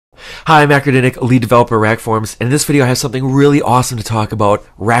Hi, I'm Academic Lead Developer at RackForms, and in this video I have something really awesome to talk about,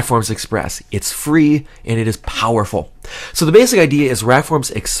 RackForms Express. It's free and it is powerful. So the basic idea is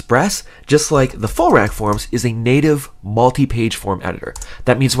RackForms Express, just like the full RackForms, is a native multi-page form editor.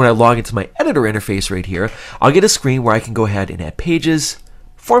 That means when I log into my editor interface right here, I'll get a screen where I can go ahead and add pages,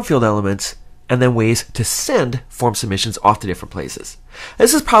 form field elements, and then ways to send form submissions off to different places.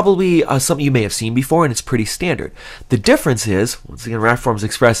 This is probably something you may have seen before, and it's pretty standard. The difference is, once again, RackForms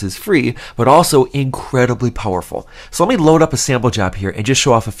Express is free, but also incredibly powerful. So let me load up a sample job here and just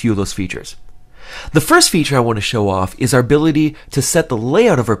show off a few of those features. The first feature I want to show off is our ability to set the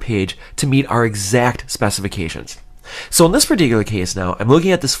layout of our page to meet our exact specifications. So in this particular case now, I'm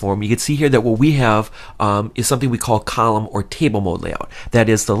looking at this form. You can see here that what we have is something we call column or table mode layout. That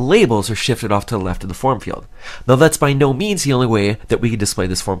is, the labels are shifted off to the left of the form field. Now that's by no means the only way that we can display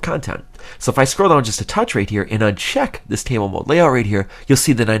this form content. So if I scroll down just a touch right here and uncheck this table mode layout right here, you'll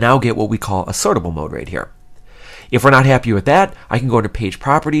see that I now get what we call a sortable mode right here. If we're not happy with that, I can go into Page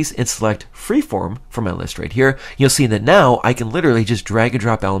Properties and select Freeform from my list right here. You'll see that now I can literally just drag and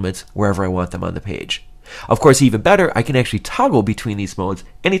drop elements wherever I want them on the page. Of course, even better, I can actually toggle between these modes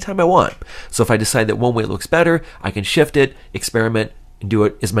anytime I want. So if I decide that one way looks better, I can shift it, experiment, and do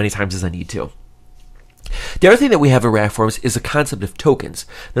it as many times as I need to. The other thing that we have in RackForms is the concept of tokens.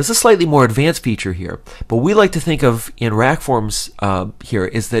 This is a slightly more advanced feature here, but we like to think of in RackForms here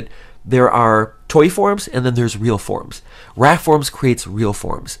is that there are toy forms and then there's real forms. RackForms creates real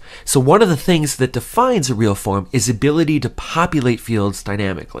forms. So one of the things that defines a real form is the ability to populate fields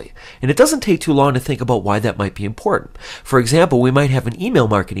dynamically. And it doesn't take too long to think about why that might be important. For example, we might have an email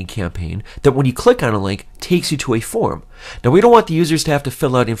marketing campaign that when you click on a link takes you to a form. Now we don't want the users to have to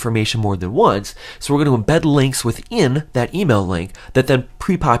fill out information more than once, so we're going to embed links within that email link that then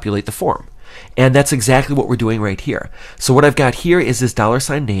pre-populate the form. And that's exactly what we're doing right here. So what I've got here is this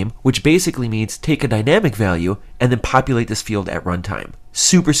 $name, which basically means take a dynamic value and then populate this field at runtime.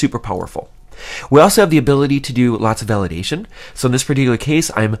 Super, super powerful. We also have the ability to do lots of validation. So in this particular case,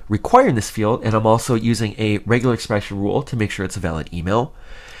 I'm requiring this field, and I'm also using a regular expression rule to make sure it's a valid email.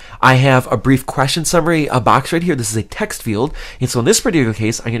 I have a brief question summary box right here. This is a text field. And so in this particular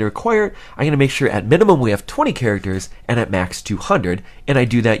case, I'm going to make sure at minimum we have 20 characters and at max 200. And I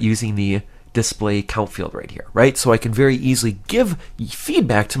do that using the display count field right here, right? So I can very easily give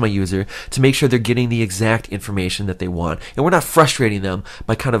feedback to my user to make sure they're getting the exact information that they want. And we're not frustrating them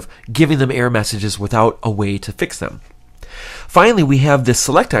by kind of giving them error messages without a way to fix them. Finally, we have this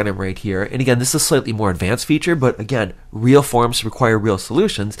select item right here. And again, this is a slightly more advanced feature, but again, real forms require real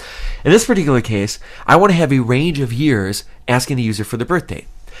solutions. In this particular case, I want to have a range of years asking the user for the birth date.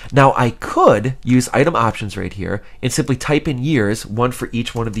 Now, I could use item options right here and simply type in years, one for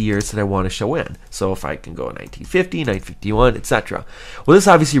each one of the years that I want to show in. So if I can go 1950, 1951, etc. Well, this is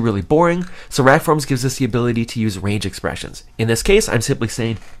obviously really boring, so RackForms gives us the ability to use range expressions. In this case, I'm simply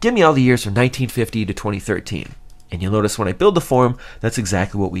saying, give me all the years from 1950 to 2013. And you'll notice when I build the form, that's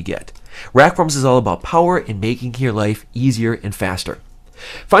exactly what we get. RackForms is all about power and making your life easier and faster.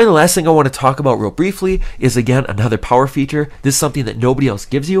 Finally, the last thing I want to talk about real briefly is, again, another power feature. This is something that nobody else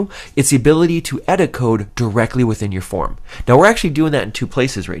gives you. It's the ability to edit code directly within your form. Now, we're actually doing that in two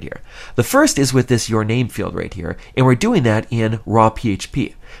places right here. The first is with this your name field right here, and we're doing that in raw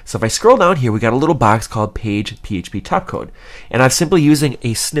PHP. So if I scroll down here, we got a little box called page PHP top code. And I'm simply using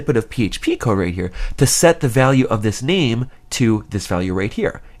a snippet of PHP code right here to set the value of this name to this value right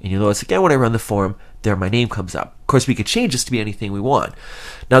here. And you'll notice again when I run the form, there my name comes up. Of course, we could change this to be anything we want.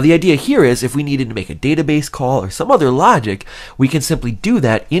 Now the idea here is if we needed to make a database call or some other logic, we can simply do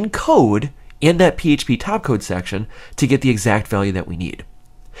that in code in that PHP top code section to get the exact value that we need.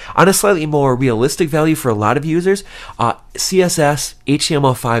 On a slightly more realistic value for a lot of users, CSS,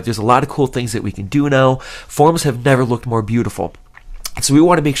 HTML5, there's a lot of cool things that we can do now. Forms have never looked more beautiful. So we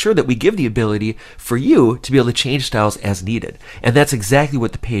want to make sure that we give the ability for you to be able to change styles as needed. And that's exactly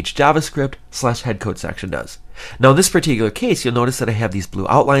what the page JavaScript / head code section does. Now in this particular case, you'll notice that I have these blue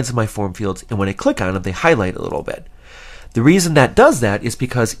outlines in my form fields, and when I click on them, they highlight a little bit. The reason that does that is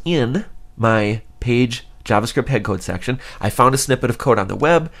because in my page JavaScript head code section, I found a snippet of code on the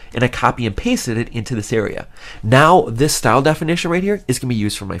web and I copy and pasted it into this area. Now this style definition right here is going to be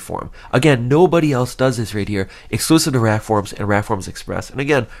used for my form. Again, nobody else does this right here, exclusive to RackForms and RackForms Express. And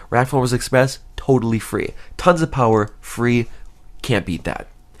again, RackForms Express, totally free. Tons of power, free, can't beat that.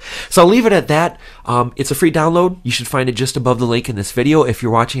 So I'll leave it at that. It's a free download. You should find it just above the link in this video. If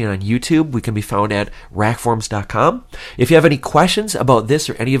you're watching it on YouTube, we can be found at RackForms.com. If you have any questions about this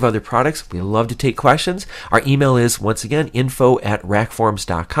or any of other products, we love to take questions. Our email is, once again,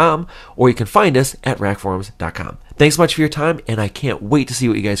 info@RackForms.com, or you can find us at RackForms.com. Thanks so much for your time, and I can't wait to see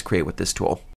what you guys create with this tool.